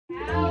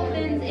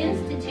Calvin's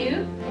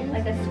Institute,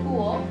 like a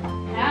school.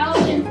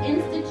 Calvin's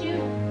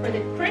Institute for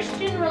the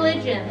Christian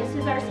Religion. This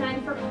is our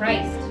sign for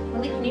Christ.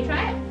 Lily, can you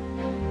try it?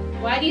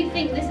 Why do you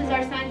think this is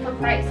our sign for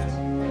Christ?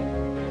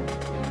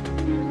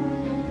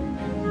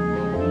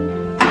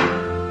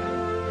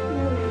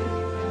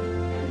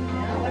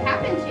 What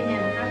happened to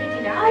him? How did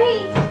he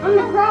die? On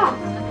the cross.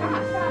 On the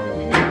cross.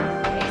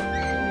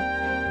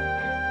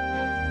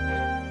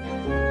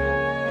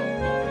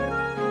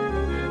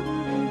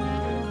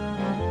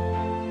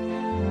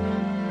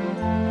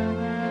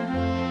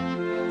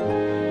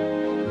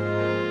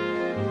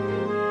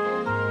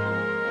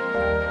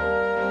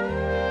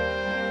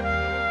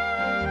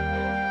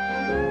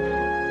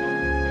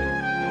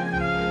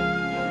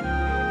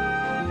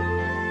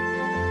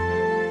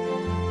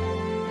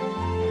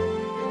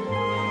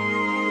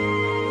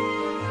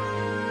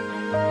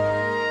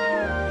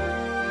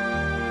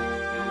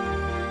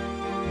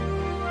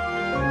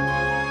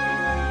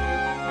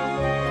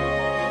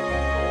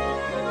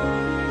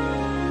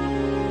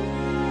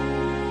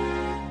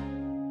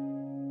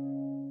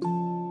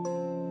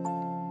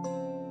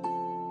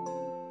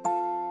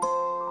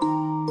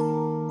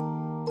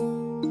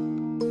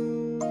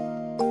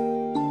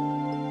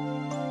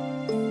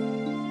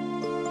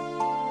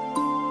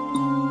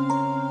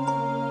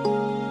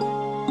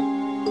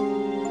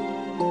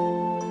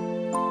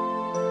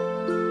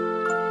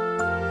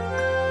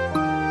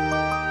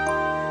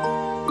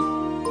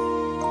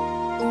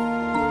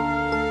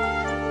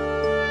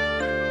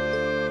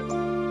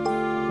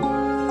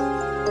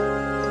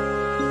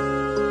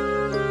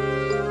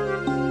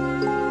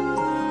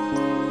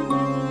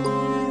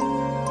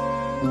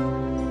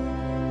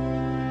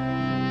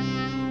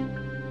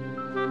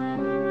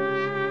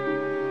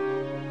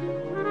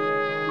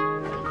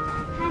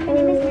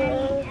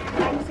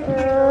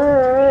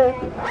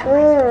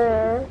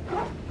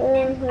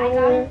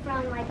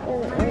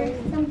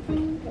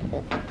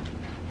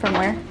 From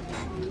where?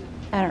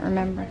 I don't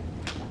remember.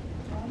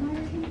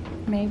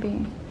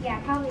 Maybe.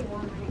 Yeah, probably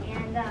Walmart.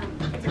 And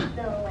it's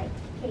the like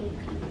cake.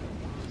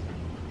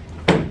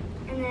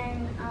 And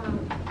then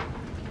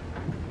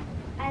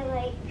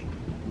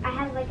I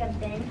have like a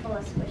bin full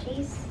of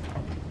squishies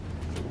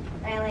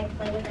that I like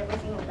play with every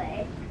single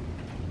day.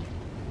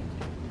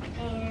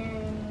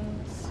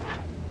 And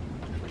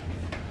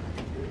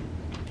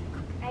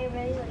I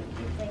really like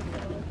these like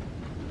little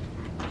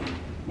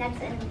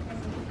nuts and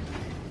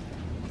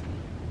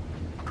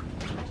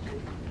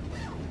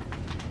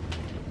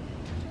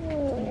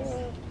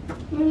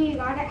when you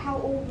got it, how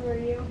old were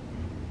you?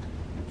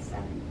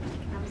 7.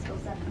 I'm still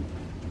 7.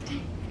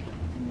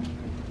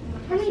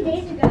 How many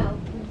days ago?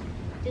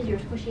 Does your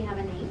squishy have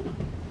a name?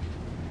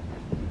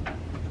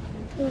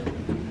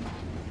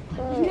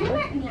 Isn't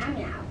that meow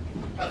meow?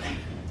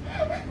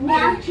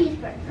 Meow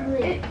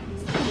cheeseburger.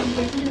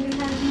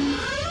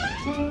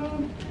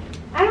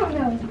 I don't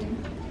know his name.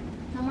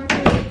 No more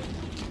food.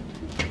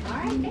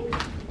 Alright, thanks.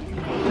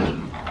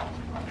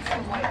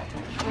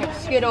 Like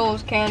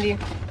Skittles, candy.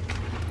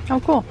 Oh,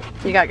 cool.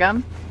 You got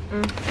gum?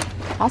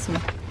 Awesome.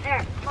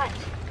 There, watch.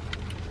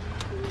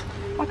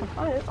 I can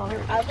find it. Oh,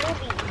 here. I will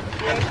be.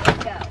 Here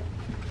you go.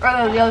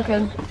 Oh, no, the other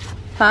kid.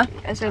 Huh?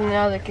 And so the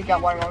other kid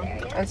got watermelon.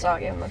 And so I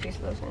gave him a piece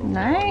of those.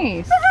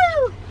 Nice.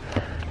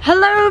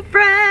 Hello,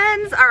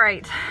 friends. All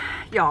right,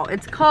 y'all,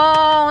 it's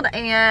cold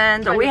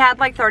and we had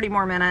like 30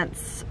 more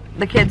minutes.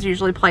 The kids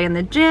usually play in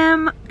the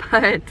gym,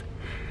 but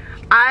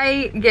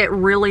I get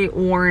really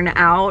worn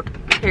out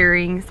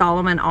carrying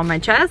Solomon on my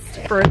chest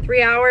for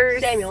 3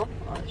 hours. Samuel.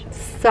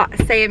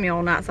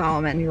 Samuel, not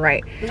Solomon, you're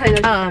right.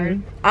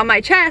 On my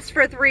chest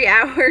for 3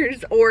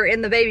 hours or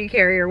in the baby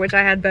carrier, which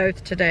I had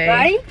both today.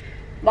 Ready?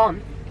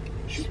 Mom.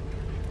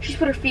 She's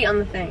put her feet on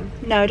the thing.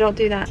 No, don't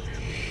do that.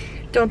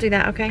 Don't do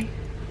that, okay?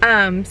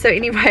 So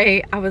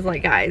anyway, I was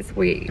like, guys,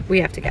 we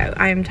have to go.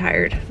 I am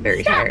tired,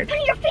 very tired.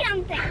 Put your feet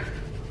on there.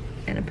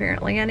 And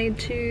apparently I need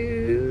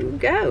to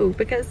go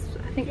because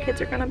I think kids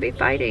are gonna be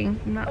fighting.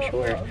 I'm not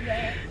sure.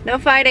 No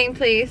fighting,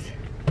 please.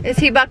 Is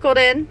he buckled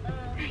in?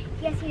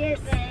 Yes, he is.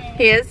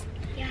 He is?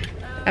 Yeah.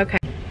 Okay.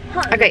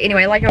 Okay,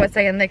 anyway, like I was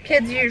saying, the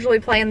kids usually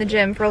play in the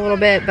gym for a little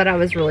bit, but I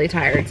was really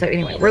tired. So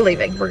anyway, we're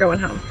leaving. We're going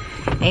home.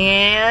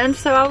 And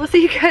so I will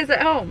see you guys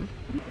at home.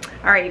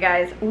 All right, you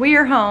guys, we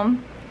are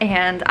home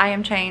and I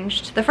am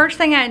changed. The first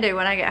thing I do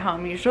when I get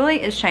home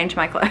usually is change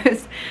my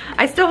clothes.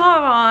 I still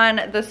have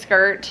on the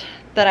skirt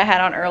that I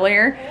had on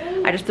earlier.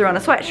 I just threw on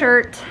a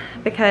sweatshirt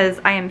because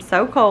I am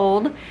so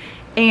cold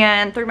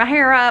and threw my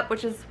hair up,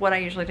 which is what I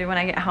usually do when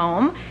I get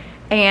home.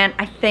 And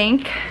I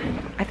think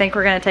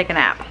we're gonna take a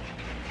nap.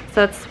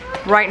 So it's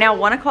right now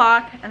 1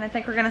 o'clock and I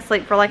think we're gonna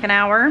sleep for like an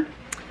hour.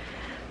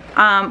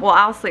 Well,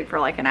 I'll sleep for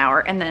like an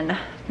hour and then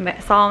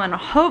Solomon will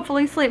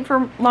hopefully sleep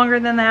for longer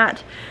than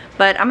that.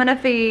 But I'm gonna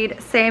feed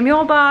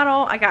Samuel a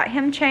bottle. I got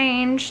him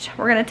changed.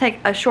 We're gonna take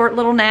a short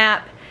little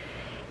nap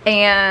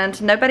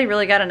and nobody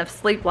really got enough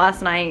sleep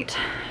last night.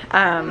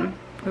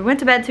 We went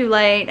to bed too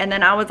late and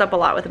then I was up a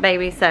lot with the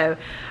baby. So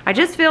I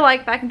just feel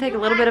like if I can take a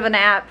little bit of a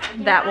nap,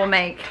 that will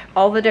make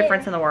all the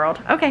difference in the world.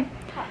 Okay,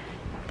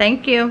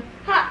 thank you.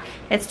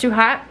 It's too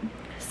hot.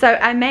 So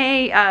I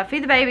may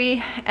feed the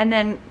baby, and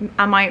then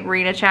I might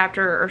read a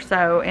chapter or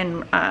so.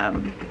 And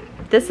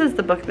this is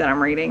the book that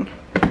I'm reading.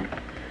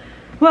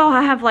 Well,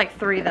 I have like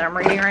 3 that I'm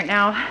reading right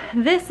now.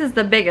 This is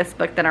the biggest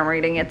book that I'm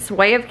reading. It's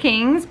Way of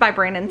Kings by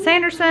Brandon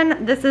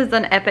Sanderson. This is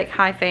an epic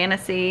high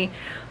fantasy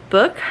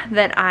book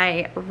that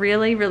I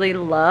really, really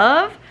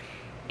love.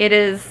 It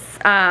is,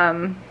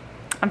 I'm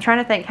trying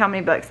to think how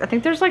many books. I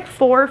think there's like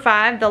 4 or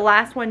 5. The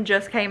last one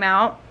just came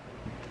out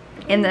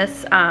in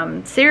this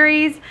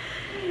series.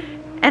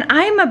 And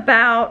I'm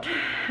about,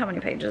 how many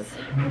pages?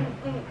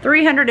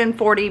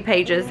 340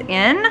 pages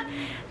in.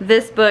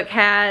 This book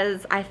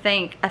has, I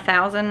think,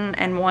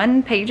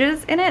 1,001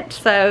 pages in it.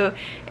 So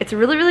it's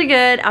really, really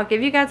good. I'll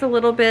give you guys a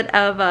little bit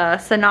of a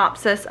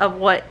synopsis of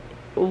what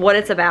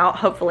it's about.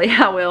 Hopefully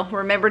I will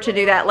remember to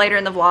do that later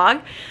in the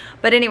vlog.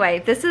 But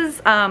anyway, this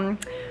is the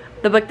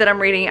book that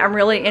I'm reading. I'm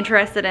really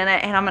interested in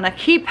it, and I'm gonna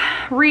keep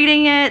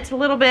reading it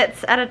little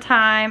bits at a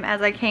time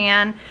as I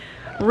can.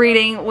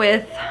 Reading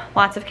with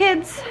lots of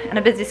kids and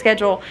a busy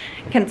schedule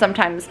can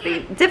sometimes be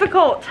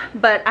difficult,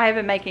 but I have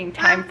been making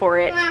time for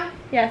it.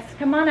 Yes,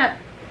 come on up.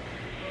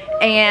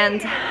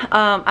 And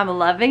I'm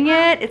loving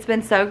it. It's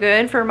been so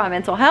good for my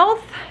mental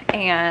health,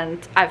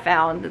 and I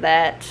found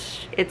that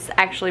it's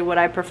actually what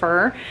I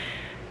prefer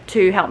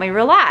to help me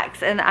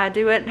relax. And I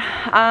do it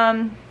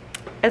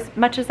as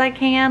much as I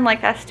can.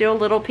 Like, I steal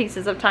little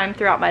pieces of time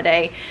throughout my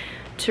day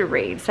to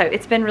read. So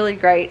it's been really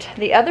great.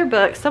 The other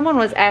book, someone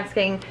was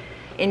asking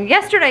in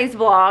yesterday's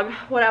vlog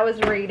what I was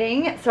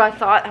reading, so I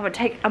thought I would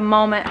take a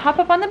moment. Hop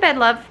up on the bed,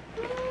 love.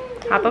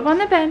 Hop up on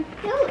the bed.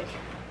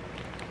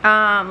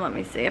 Let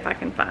me see if I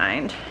can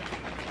find.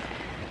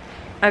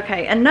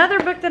 Okay,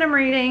 another book that I'm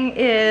reading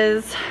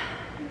is,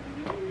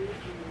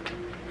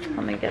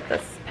 let me get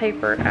this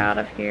paper out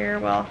of here.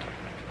 Well,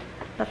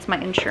 that's my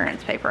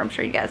insurance paper. I'm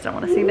sure you guys don't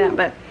want to see that,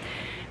 but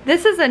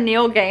this is a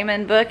Neil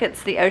Gaiman book.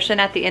 It's The Ocean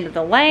at the End of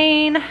the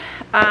Lane.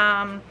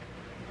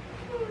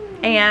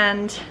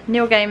 And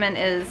Neil Gaiman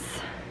is,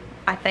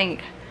 I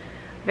think,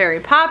 very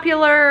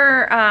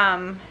popular.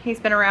 He's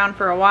been around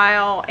for a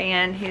while,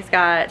 and he's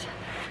got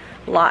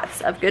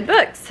lots of good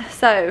books.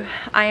 So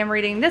I am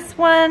reading this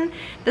one.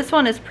 This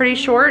one is pretty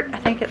short. I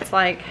think it's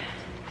like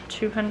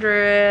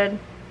 200,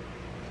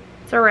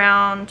 it's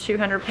around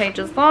 200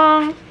 pages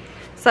long.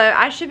 So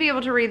I should be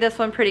able to read this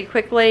one pretty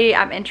quickly.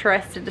 I'm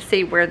interested to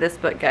see where this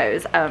book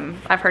goes.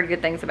 I've heard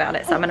good things about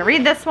it, so I'm gonna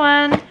read this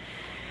one.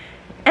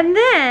 And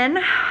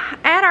then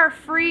at our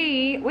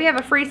we have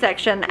a free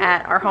section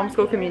at our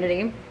homeschool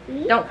community.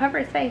 Don't cover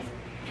his face.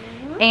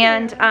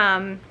 And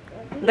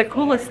the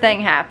coolest thing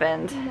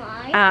happened.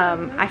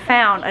 I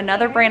found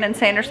another Brandon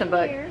Sanderson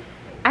book,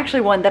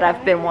 actually one that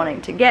I've been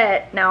wanting to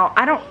get. Now,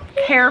 I don't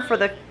care for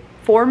the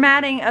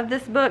formatting of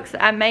this book, so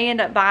I may end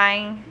up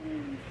buying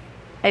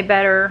a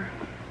better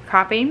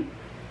copy,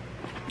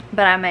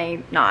 but I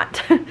may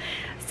not.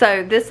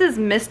 So this is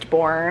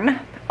Mistborn,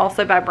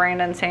 also by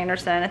Brandon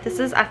Sanderson. This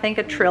is, I think,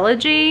 a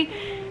trilogy,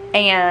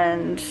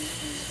 and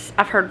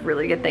I've heard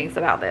really good things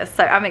about this,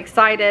 so I'm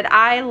excited.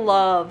 I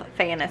love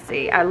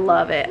fantasy. I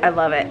love it. I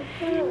love it.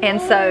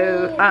 And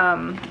so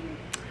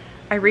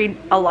I read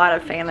a lot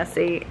of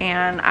fantasy,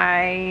 and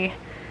I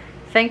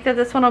think that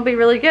this one will be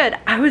really good.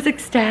 I was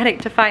ecstatic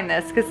to find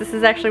this because this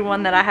is actually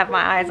one that I have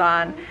my eyes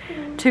on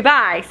to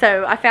buy.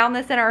 So I found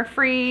this in our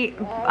free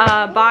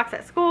box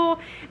at school.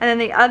 And then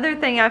the other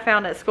thing I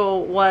found at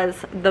school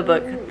was the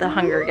book The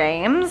Hunger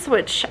Games,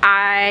 which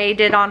I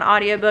did on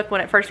audiobook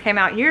when it first came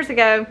out years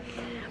ago.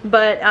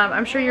 But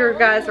I'm sure you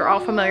guys are all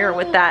familiar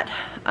with that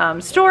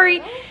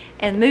story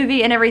and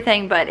movie and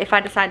everything. But if I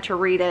decide to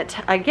read it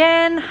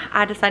again,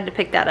 I decided to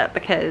pick that up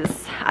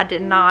because I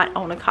did not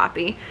own a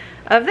copy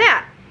of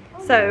that.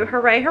 So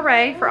hooray,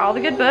 hooray for all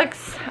the good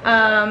books.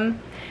 I'm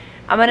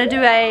gonna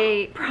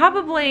do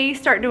probably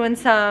start doing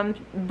some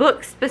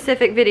book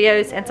specific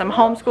videos and some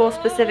homeschool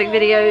specific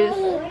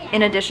videos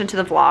in addition to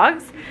the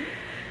vlogs.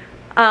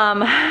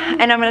 And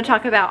I'm gonna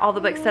talk about all the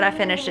books that I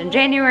finished in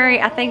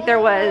January. I think there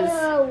was,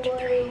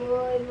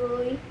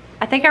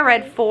 I think I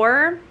read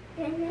 4.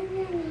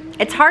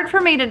 It's hard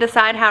for me to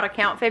decide how to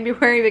count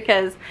February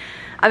because,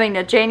 I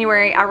mean,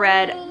 January I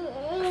read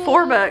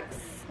 4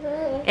 books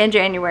in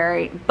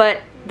January,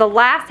 but the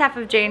last half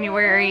of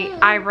January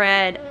I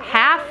read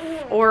half,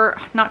 or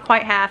not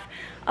quite half,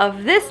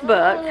 of this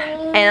book,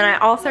 and I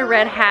also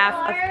read half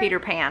of Peter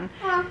Pan.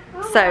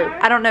 So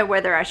I don't know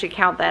whether I should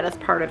count that as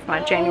part of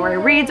my January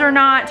reads or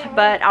not,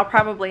 but I'll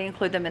probably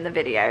include them in the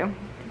video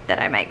that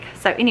I make.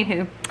 So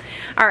anywho,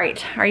 all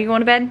right, are you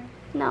going to bed?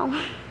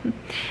 No.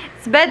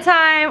 It's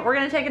bedtime. We're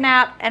gonna take a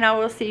nap, and I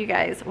will see you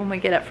guys when we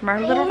get up from our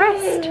little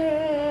rest.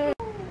 Do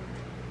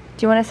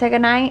you want to say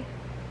goodnight?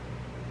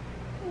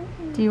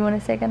 Do you want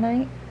to say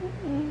goodnight?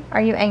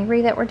 Are you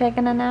angry that we're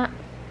taking a nap?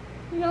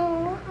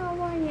 No, I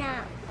want a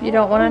nap. You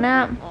don't want a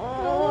nap? No,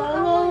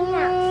 I want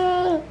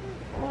a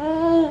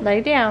nap.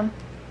 Lay down.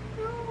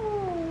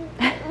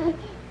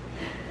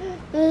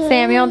 No.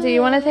 Samuel, do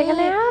you want to take a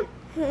nap?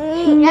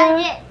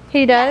 No.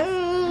 He does?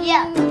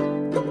 Yeah.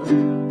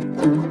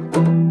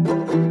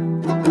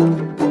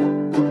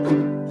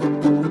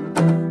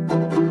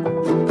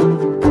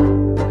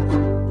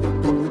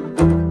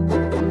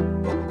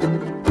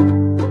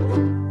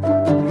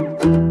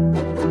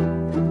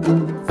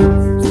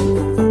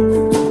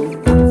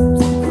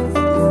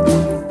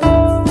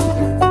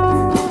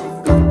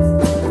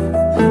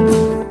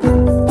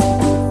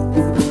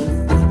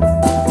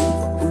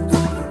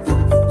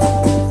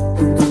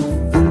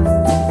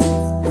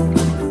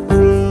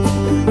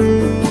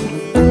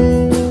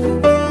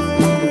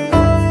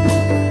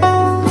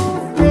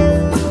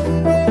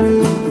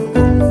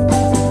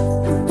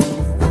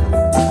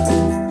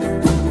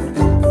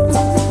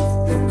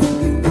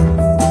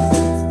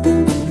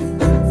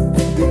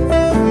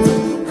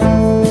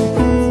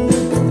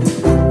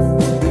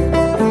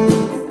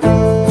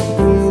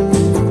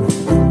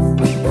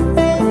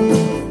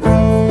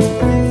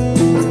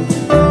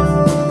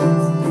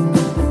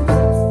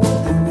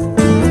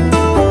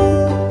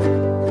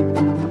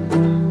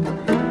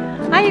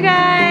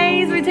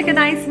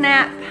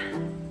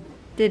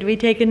 Did we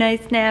take a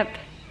nice nap?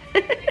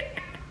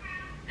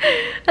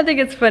 I think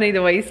it's funny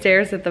the way he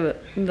stares at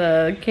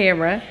the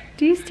camera.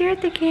 Do you stare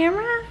at the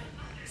camera?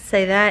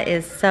 Say, that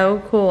is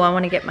so cool. I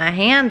want to get my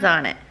hands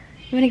on it.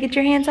 You want to get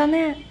your hands on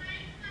that?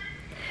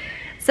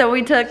 So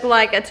we took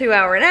like a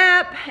 2-hour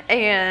nap,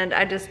 and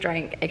I just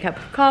drank a cup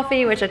of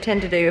coffee, which I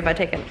tend to do if I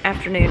take an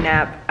afternoon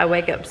nap. I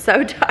wake up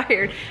so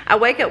tired. I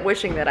wake up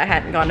wishing that I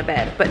hadn't gone to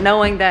bed, but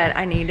knowing that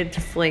I needed to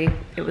sleep,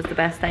 it was the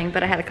best thing.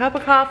 But I had a cup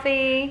of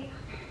coffee.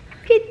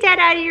 Get that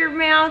out of your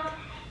mouth.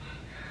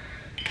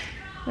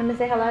 Let me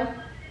say hello.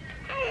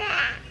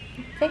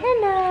 Say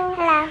hello.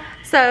 Hello.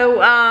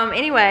 So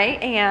anyway,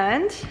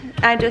 and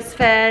I just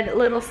fed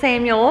little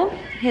Samuel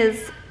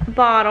his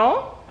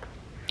bottle.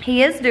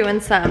 He is doing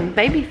some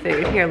baby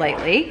food here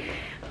lately,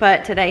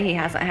 but today he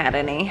hasn't had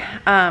any.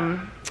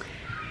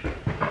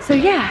 So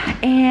yeah,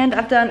 and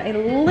I've done a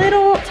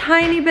little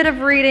tiny bit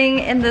of reading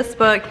in this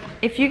book.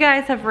 If you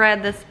guys have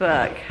read this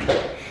book,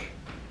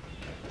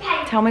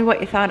 tell me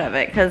what you thought of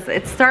it, because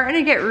it's starting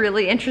to get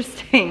really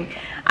interesting.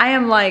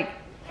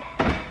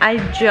 I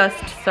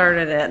just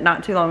started it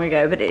not too long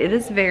ago, but it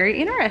is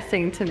very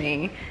interesting to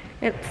me.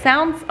 It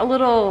sounds a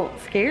little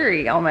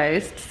scary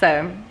almost,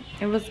 so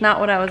it was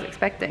not what I was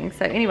expecting.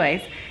 So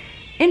anyways,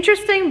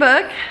 interesting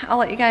book. I'll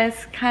let you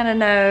guys kind of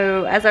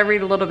know as I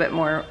read a little bit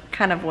more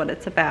kind of what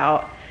it's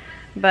about.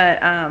 But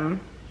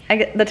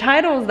the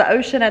title is The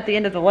Ocean at the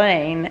End of the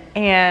Lane,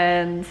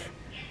 and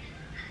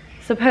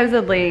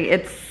supposedly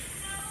it's,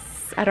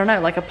 I don't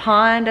know, like a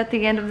pond at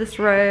the end of this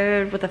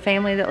road with a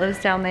family that lives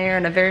down there,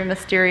 and a very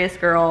mysterious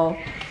girl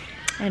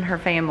and her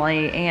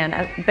family,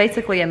 and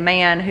basically a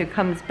man who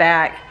comes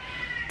back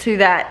to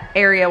that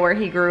area where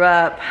he grew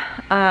up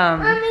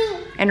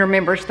and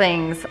remembers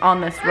things on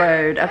this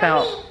road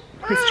about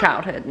his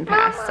childhood and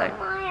past. So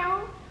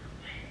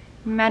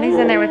Maddie's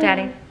in there with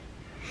Daddy.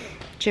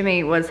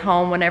 Jimmy was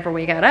home whenever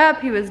we got up.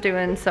 He was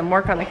doing some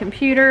work on the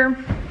computer.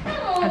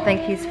 I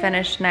think he's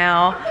finished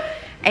now.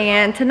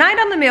 And tonight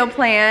on the meal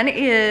plan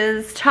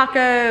is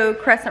taco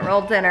crescent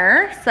roll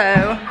dinner. So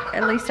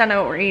at least I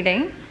know what we're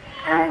eating.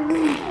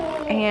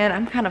 And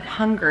I'm kind of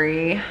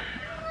hungry.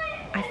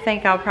 I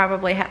think I'll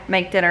probably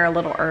make dinner a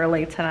little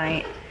early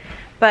tonight.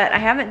 But I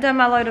haven't done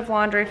my load of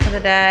laundry for the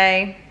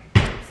day,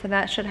 so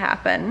that should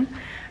happen.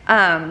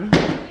 Let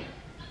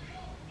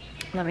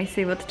me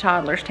see what the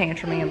toddler's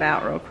tantruming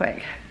about real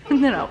quick,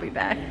 and then I'll be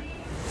back.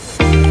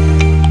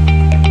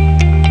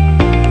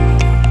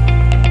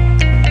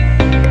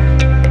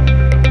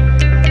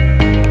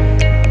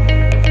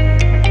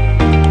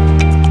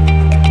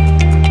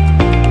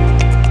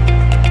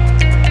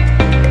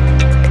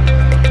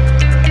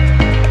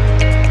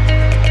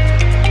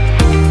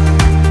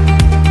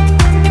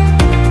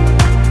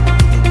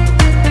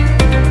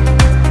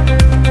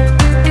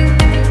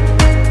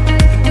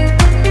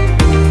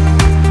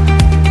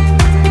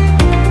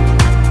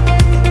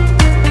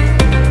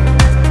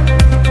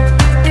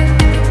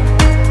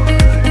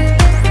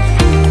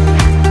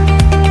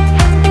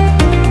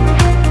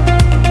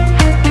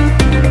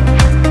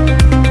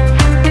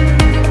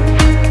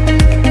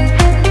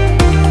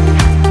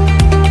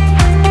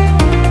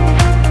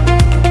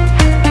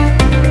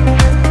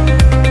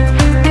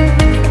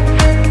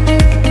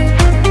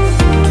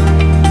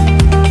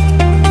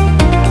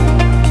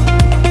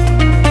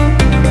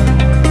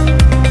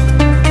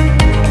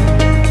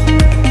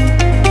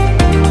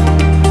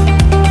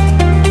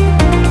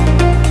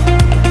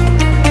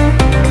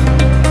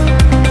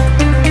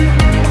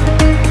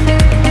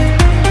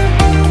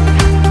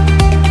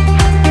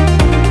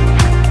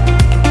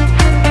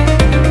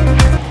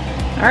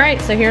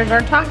 So here's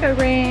our taco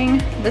ring.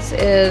 This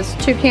is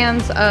 2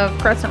 cans of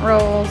crescent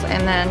rolls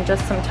and then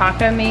just some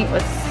taco meat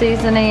with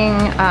seasoning,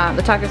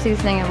 the taco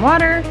seasoning and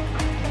water.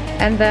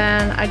 And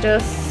then I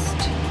just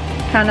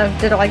kind of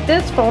did it like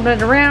this, folded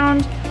it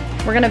around.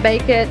 We're gonna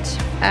bake it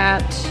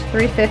at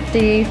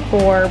 350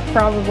 for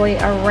probably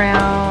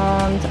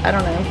around, I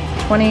don't know,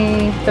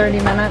 20, 30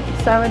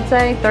 minutes, I would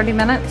say, 30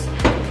 minutes.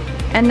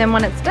 And then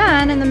when it's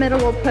done, in the middle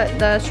we'll put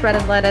the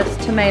shredded lettuce,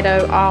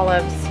 tomato,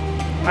 olives,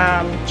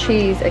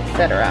 cheese,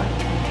 etc.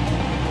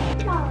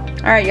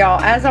 All right, y'all,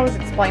 as I was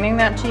explaining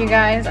that to you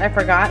guys, I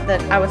forgot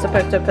that I was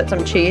supposed to put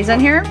some cheese in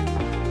here.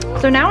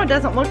 So now it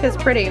doesn't look as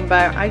pretty,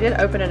 but I did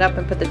open it up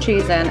and put the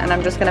cheese in, and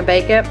I'm just gonna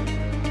bake it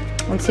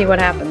and see what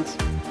happens.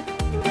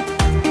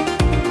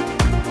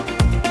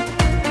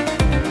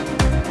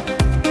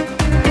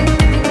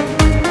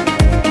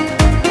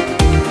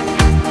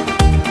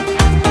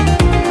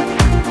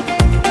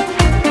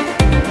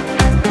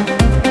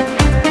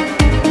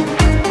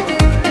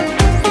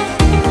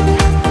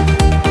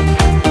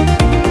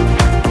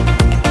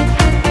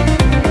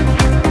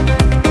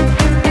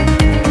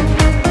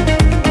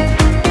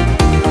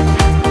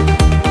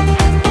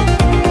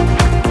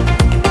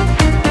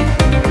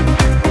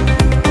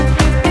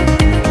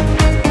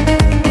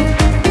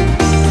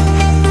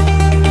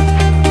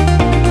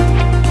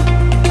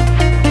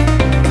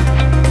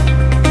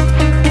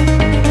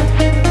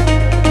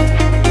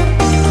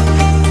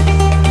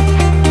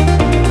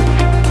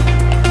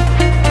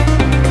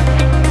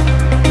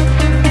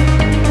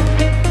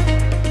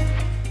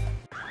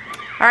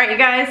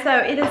 so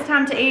it is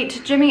time to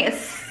eat. Jimmy is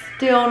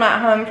still not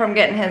home from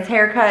getting his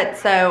hair cut,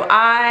 so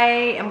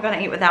I am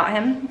gonna eat without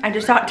him. I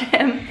just talked to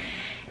him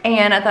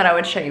and I thought I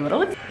would show you what it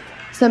looks like.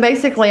 So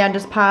basically I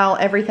just pile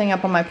everything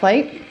up on my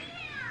plate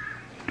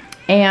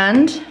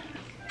and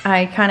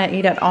I kind of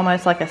eat it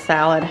almost like a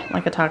salad,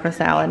 like a taco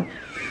salad.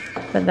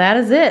 But that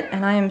is it,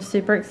 and I am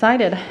super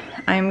excited.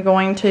 I'm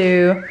going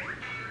to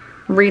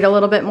read a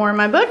little bit more in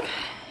my book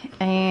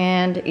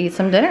and eat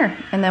some dinner.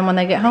 And then when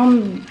they get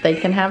home, they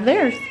can have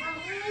theirs.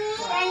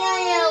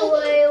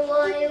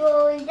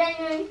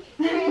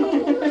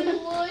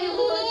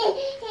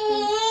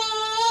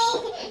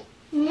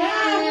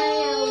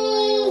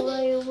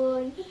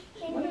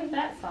 What is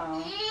that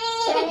song?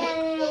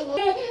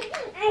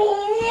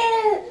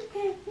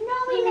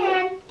 Don't be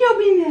mad. Don't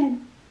be mad.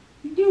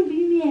 Don't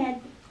be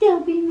mad.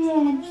 Don't be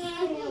mad.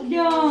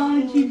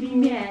 Don't you be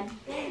mad.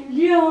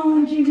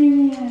 Don't you be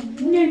mad.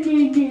 No, no,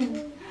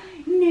 no.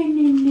 No,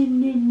 no, no,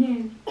 no,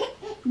 no.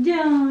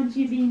 Don't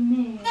you be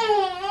mad.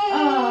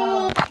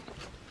 Oh.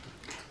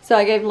 So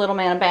I gave little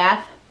man a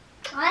bath.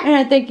 What? And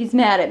I think he's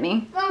mad at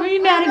me. Are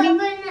you mad at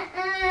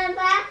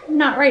me?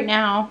 Not right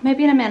now.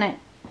 Maybe in a minute.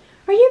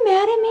 Are you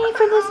mad at me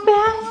for this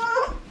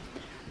bath?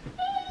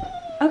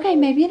 Okay,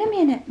 maybe in a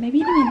minute. Maybe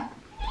in a minute.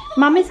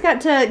 Mommy's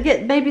got to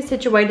get baby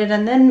situated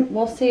and then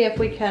we'll see if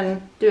we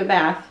can do a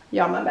bath.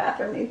 Y'all, my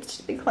bathroom needs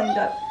to be cleaned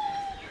up.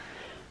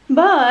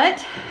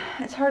 But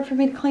it's hard for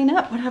me to clean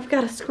up when I've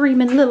got a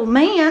screaming little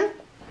man.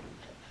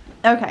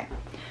 Okay,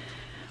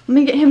 let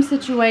me get him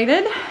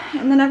situated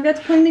and then I've got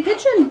to clean the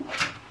kitchen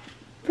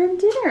for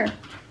dinner.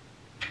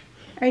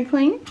 Are you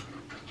clean?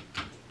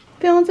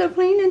 Feeling so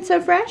clean and so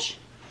fresh?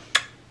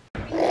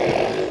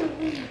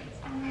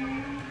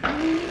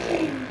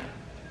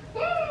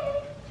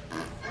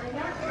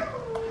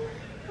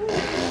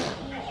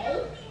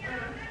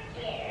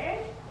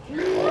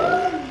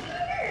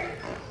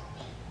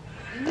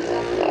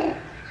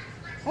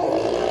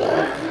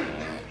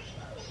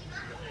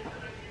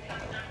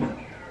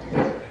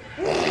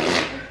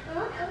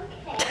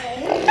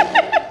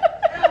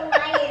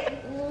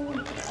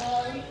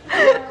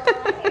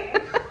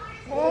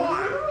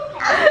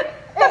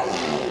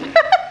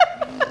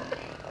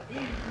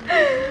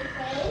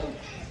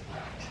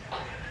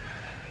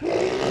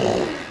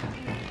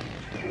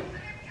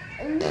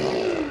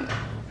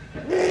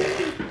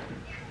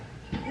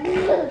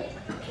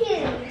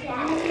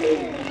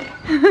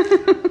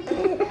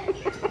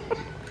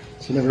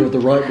 So never with the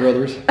Wright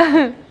brothers.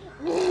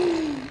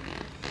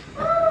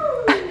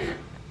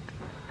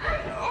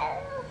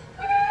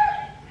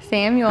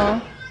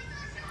 Samuel.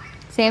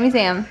 Sammy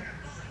Sam.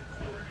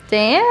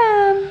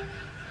 Sam.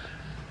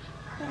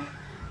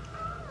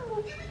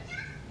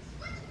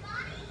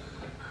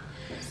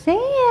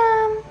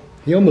 Sam.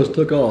 He almost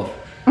took off.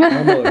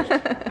 Almost.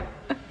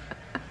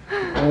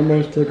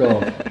 Almost took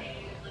off.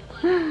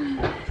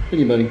 Look at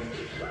you, buddy.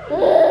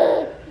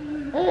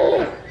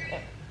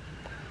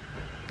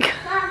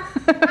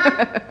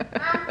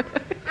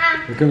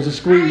 Here comes the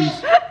squeeze.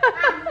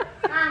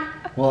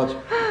 Watch.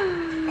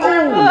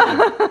 Oh!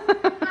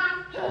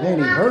 Man,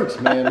 he hurts,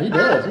 man. He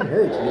does. He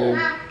hurts, dude.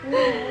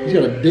 He's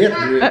got a death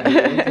grip. Dude.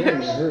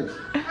 He hurts.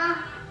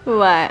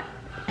 What?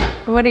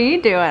 What are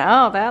you doing?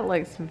 Oh, that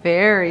looks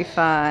very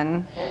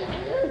fun.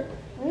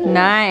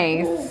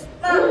 Nice.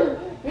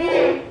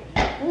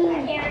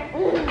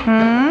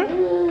 Hmm?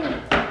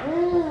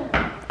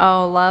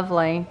 Oh,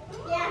 lovely.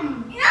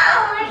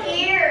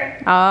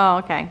 Oh,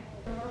 okay.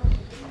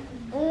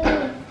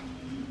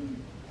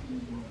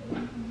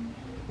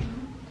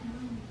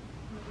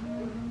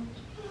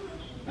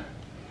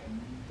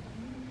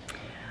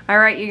 All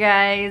right, you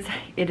guys,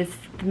 it is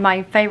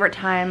my favorite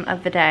time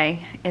of the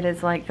day. It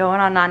is like going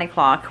on 9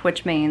 o'clock,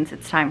 which means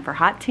it's time for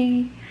hot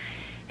tea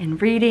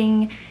and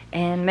reading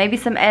and maybe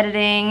some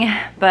editing,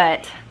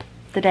 but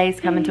the day's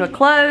coming to a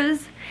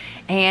close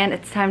and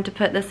it's time to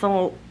put this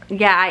little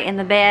guy in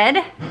the bed.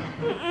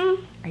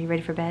 Are you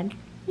ready for bed?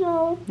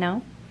 No.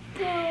 No?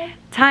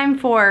 Time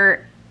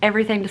for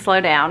everything to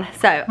slow down.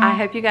 So I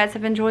hope you guys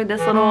have enjoyed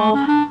this little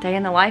day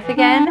in the life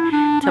again.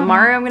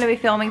 Tomorrow I'm going to be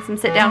filming some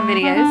sit down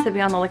videos, so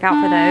be on the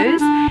lookout for those.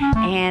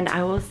 And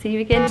I will see you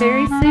again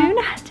very soon.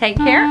 Take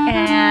care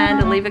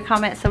and leave a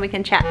comment so we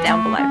can chat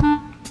down below.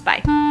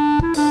 Bye.